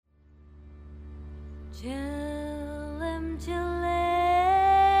Djelem Djelem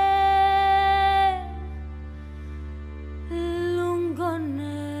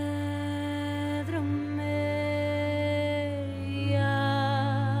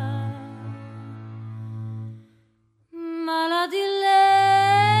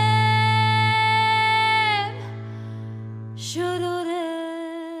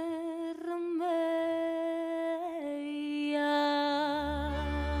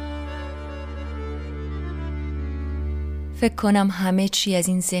فکر کنم همه چی از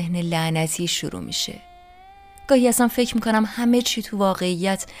این ذهن لعنتی شروع میشه. گاهی اصلا فکر میکنم همه چی تو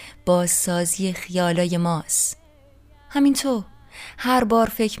واقعیت بازسازی خیالای ماست. همین تو هر بار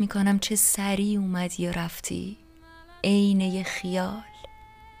فکر میکنم چه سریع اومدی و رفتی، عین یه خیال.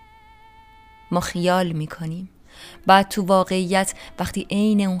 ما خیال میکنیم، بعد تو واقعیت وقتی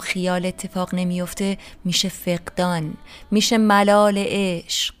عین اون خیال اتفاق نمیفته میشه فقدان، میشه ملال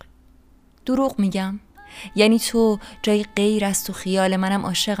عشق. دروغ میگم؟ یعنی تو جای غیر از تو خیال منم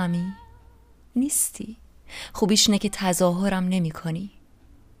عاشقمی؟ نیستی. خوبیش اینه که تظاهرم نمی کنی.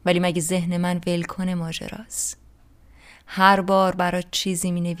 ولی مگه ذهن من ولکن ماجراست؟ هر بار برات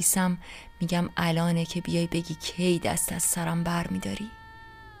چیزی می نویسم میگم الانه که بیای بگی کی دست از سرم بر می داری.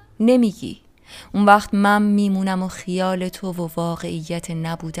 نمیگی. اون وقت من میمونم و خیال تو و واقعیت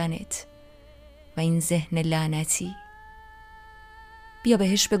نبودنت و این ذهن لعنتی. بیا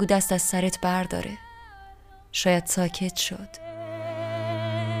بهش بگو دست از سرت برداره، شاید ساکت شد.